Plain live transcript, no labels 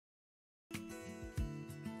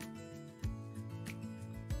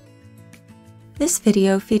This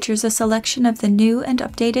video features a selection of the new and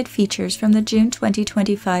updated features from the June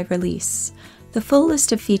 2025 release. The full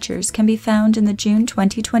list of features can be found in the June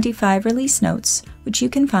 2025 release notes, which you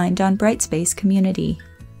can find on Brightspace community.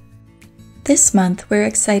 This month, we're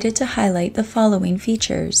excited to highlight the following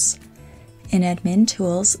features. In Admin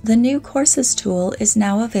Tools, the new Courses tool is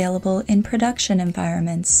now available in production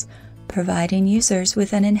environments, providing users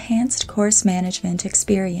with an enhanced course management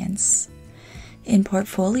experience. In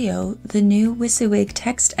Portfolio, the new WYSIWYG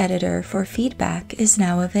text editor for feedback is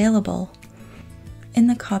now available. In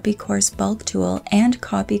the Copy Course Bulk tool and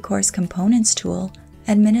Copy Course Components tool,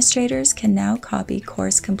 administrators can now copy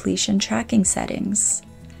course completion tracking settings.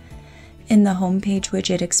 In the Homepage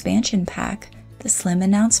Widget Expansion Pack, the Slim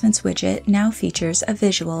Announcements widget now features a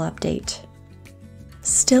visual update.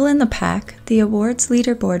 Still in the pack, the Awards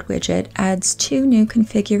Leaderboard widget adds two new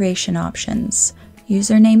configuration options: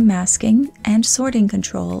 username masking and sorting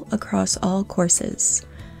control across all courses.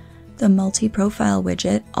 The Multi-Profile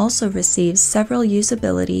widget also receives several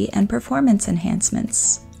usability and performance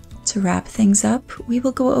enhancements. To wrap things up, we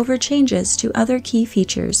will go over changes to other key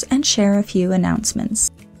features and share a few announcements.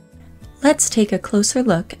 Let's take a closer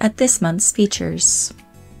look at this month's features.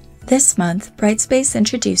 This month, Brightspace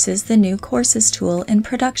introduces the new Courses tool in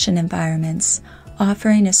production environments,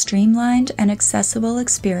 offering a streamlined and accessible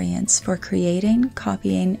experience for creating,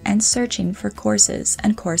 copying, and searching for courses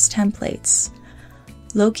and course templates.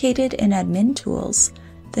 Located in Admin Tools,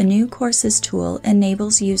 the new Courses tool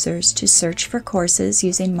enables users to search for courses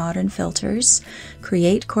using modern filters,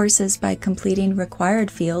 create courses by completing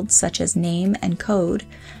required fields such as name and code,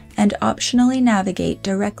 and optionally navigate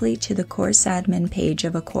directly to the course admin page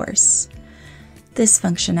of a course. This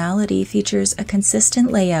functionality features a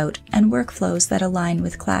consistent layout and workflows that align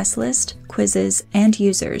with class list, quizzes, and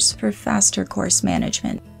users for faster course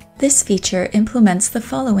management. This feature implements the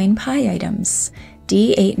following PI items.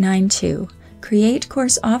 D892. Create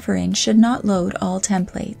course offering should not load all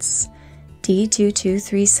templates.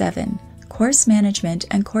 D2237. Course management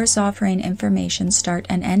and course offering information start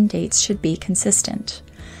and end dates should be consistent.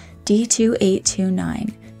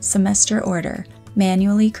 D2829. Semester order.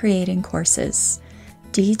 Manually creating courses.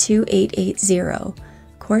 D2880.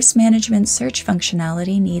 Course management search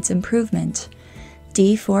functionality needs improvement.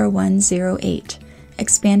 D4108.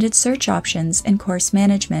 Expanded search options in course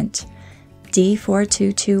management.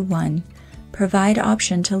 D4221. Provide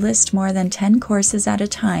option to list more than 10 courses at a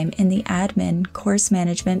time in the admin course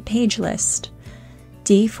management page list.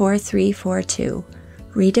 D4342.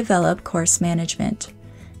 Redevelop course management.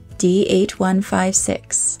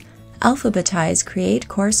 D8156. Alphabetize Create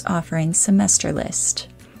Course Offerings Semester List.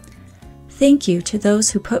 Thank you to those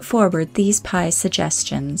who put forward these PI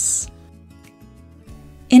suggestions.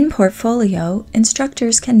 In Portfolio,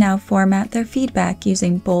 instructors can now format their feedback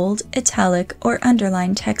using bold, italic, or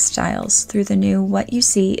underlined text styles through the new What You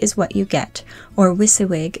See is What You Get, or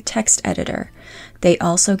WYSIWYG text editor. They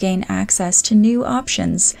also gain access to new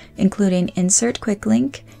options, including Insert Quick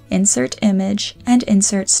Link, Insert Image, and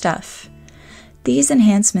Insert Stuff. These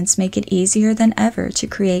enhancements make it easier than ever to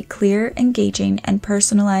create clear, engaging, and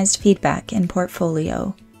personalized feedback in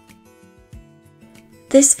Portfolio.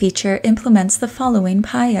 This feature implements the following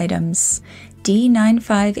PI items.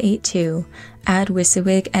 D9582. Add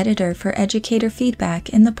WYSIWYG editor for educator feedback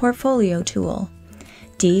in the Portfolio tool.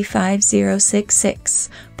 D5066.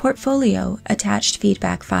 Portfolio attached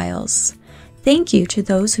feedback files. Thank you to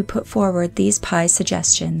those who put forward these PI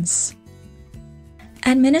suggestions.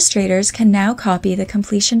 Administrators can now copy the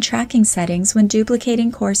completion tracking settings when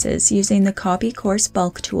duplicating courses using the Copy Course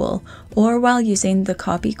Bulk tool or while using the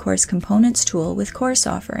Copy Course Components tool with course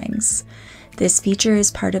offerings. This feature is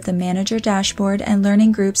part of the Manager Dashboard and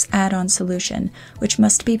Learning Groups add-on solution, which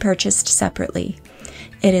must be purchased separately.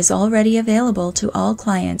 It is already available to all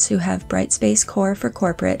clients who have Brightspace Core for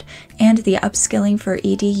Corporate and the Upskilling for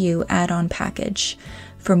EDU add-on package.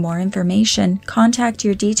 For more information, contact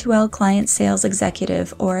your D2L client sales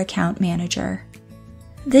executive or account manager.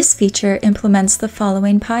 This feature implements the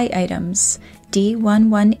following PI items.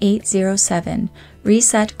 D11807.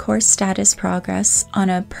 Reset course status progress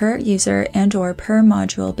on a per user and/or per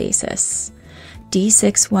module basis.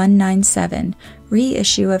 D6197.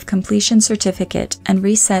 Reissue of completion certificate and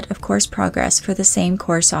reset of course progress for the same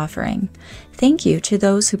course offering. Thank you to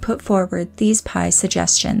those who put forward these PI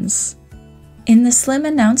suggestions. In the Slim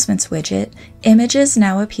Announcements widget, images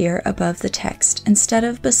now appear above the text instead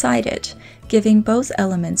of beside it, giving both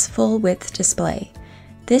elements full-width display.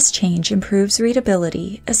 This change improves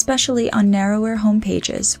readability, especially on narrower home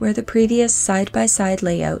pages where the previous side-by-side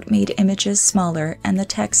layout made images smaller and the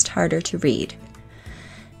text harder to read.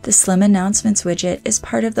 The Slim Announcements widget is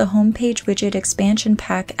part of the Homepage Widget Expansion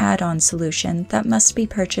Pack add-on solution that must be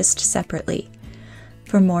purchased separately.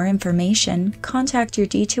 For more information, contact your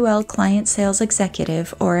D2L Client Sales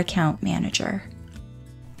Executive or Account Manager.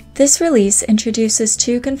 This release introduces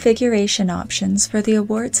two configuration options for the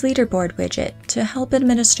Awards Leaderboard widget to help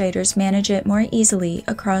administrators manage it more easily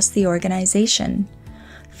across the organization.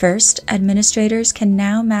 First, administrators can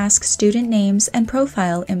now mask student names and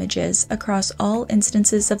profile images across all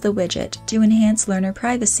instances of the widget to enhance learner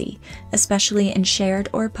privacy, especially in shared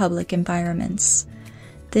or public environments.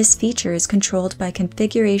 This feature is controlled by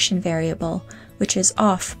configuration variable, which is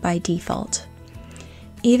off by default.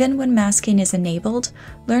 Even when masking is enabled,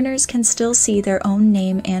 learners can still see their own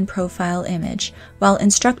name and profile image, while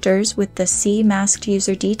instructors with the See Masked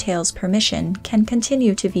User Details permission can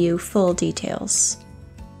continue to view full details.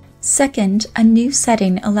 Second, a new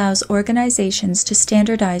setting allows organizations to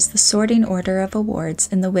standardize the sorting order of awards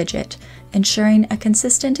in the widget, ensuring a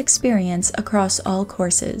consistent experience across all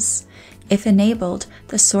courses. If enabled,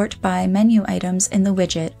 the Sort By menu items in the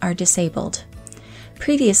widget are disabled.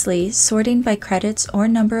 Previously, sorting by credits or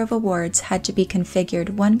number of awards had to be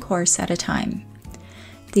configured one course at a time.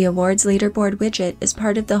 The Awards Leaderboard widget is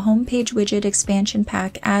part of the Homepage Widget Expansion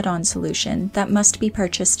Pack add-on solution that must be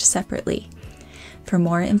purchased separately. For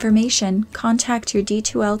more information, contact your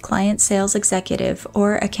D2L Client Sales Executive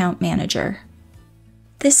or Account Manager.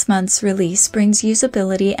 This month's release brings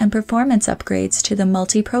usability and performance upgrades to the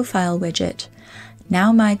multi-profile widget.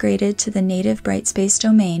 Now migrated to the native Brightspace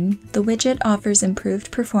domain, the widget offers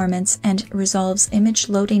improved performance and resolves image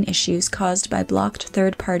loading issues caused by blocked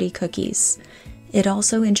third-party cookies. It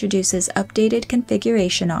also introduces updated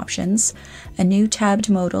configuration options, a new tabbed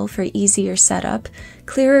modal for easier setup,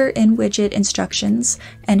 clearer in-widget instructions,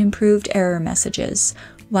 and improved error messages,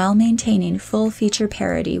 while maintaining full feature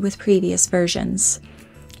parity with previous versions.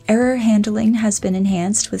 Error handling has been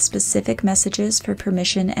enhanced with specific messages for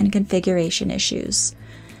permission and configuration issues.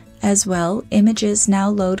 As well, images now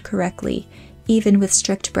load correctly, even with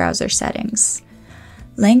strict browser settings.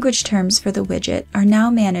 Language terms for the widget are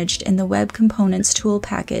now managed in the Web Components tool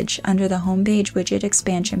package under the Homepage Widget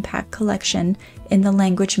Expansion Pack collection in the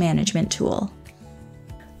Language Management tool.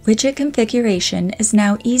 Widget configuration is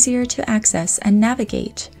now easier to access and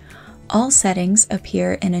navigate. All settings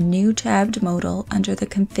appear in a new tabbed modal under the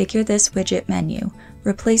Configure This Widget menu,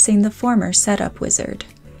 replacing the former setup wizard.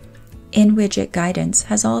 In-widget guidance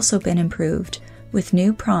has also been improved, with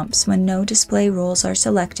new prompts when no display rules are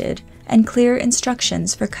selected, and clear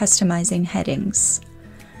instructions for customizing headings.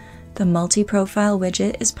 The multi-profile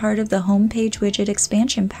widget is part of the Homepage Widget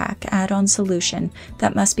Expansion Pack add-on solution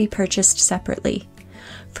that must be purchased separately.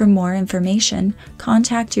 For more information,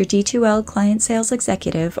 contact your D2L Client Sales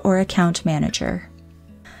Executive or Account Manager.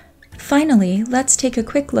 Finally, let's take a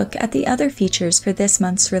quick look at the other features for this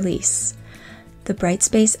month's release. The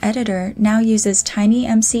Brightspace editor now uses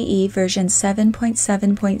TinyMCE version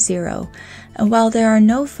 7.7.0, and while there are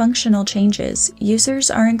no functional changes, users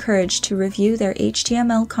are encouraged to review their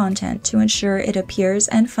HTML content to ensure it appears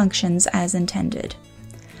and functions as intended.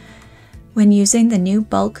 When using the new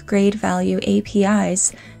bulk grade value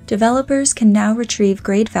APIs, developers can now retrieve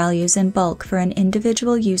grade values in bulk for an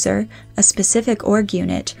individual user, a specific org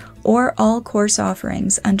unit, or all course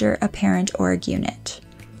offerings under a parent org unit.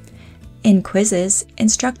 In quizzes,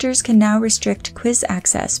 instructors can now restrict quiz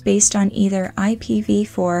access based on either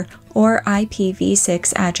IPv4 or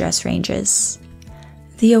IPv6 address ranges.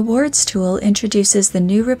 The Awards tool introduces the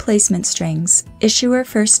new replacement strings, issuer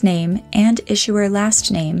first name and issuer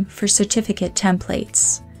last name for certificate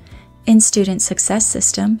templates. In Student Success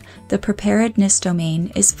System, the preparedness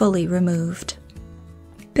domain is fully removed.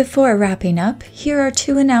 Before wrapping up, here are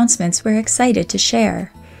two announcements we're excited to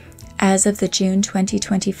share. As of the June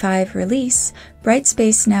 2025 release,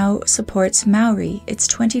 Brightspace now supports Maori, its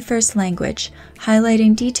 21st language,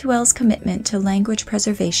 highlighting D2L's commitment to language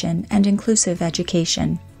preservation and inclusive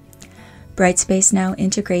education. Brightspace now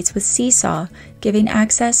integrates with Seesaw, giving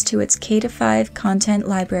access to its K-5 content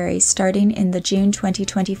library starting in the June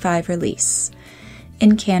 2025 release.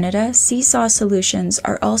 In Canada, Seesaw solutions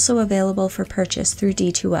are also available for purchase through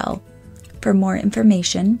D2L. For more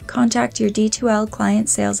information, contact your D2L Client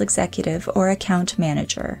Sales Executive or Account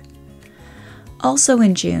Manager. Also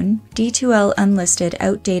in June, D2L unlisted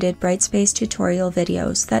outdated Brightspace tutorial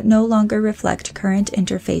videos that no longer reflect current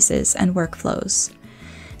interfaces and workflows.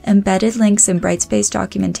 Embedded links in Brightspace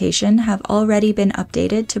documentation have already been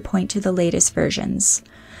updated to point to the latest versions.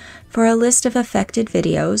 For a list of affected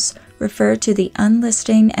videos, refer to the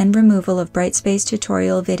Unlisting and Removal of Brightspace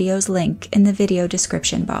Tutorial Videos link in the video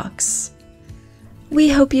description box. We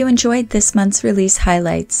hope you enjoyed this month's release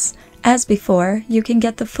highlights. As before, you can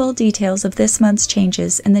get the full details of this month's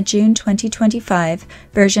changes in the June 2025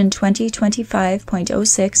 version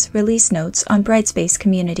 2025.06 release notes on Brightspace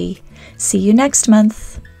community. See you next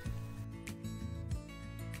month!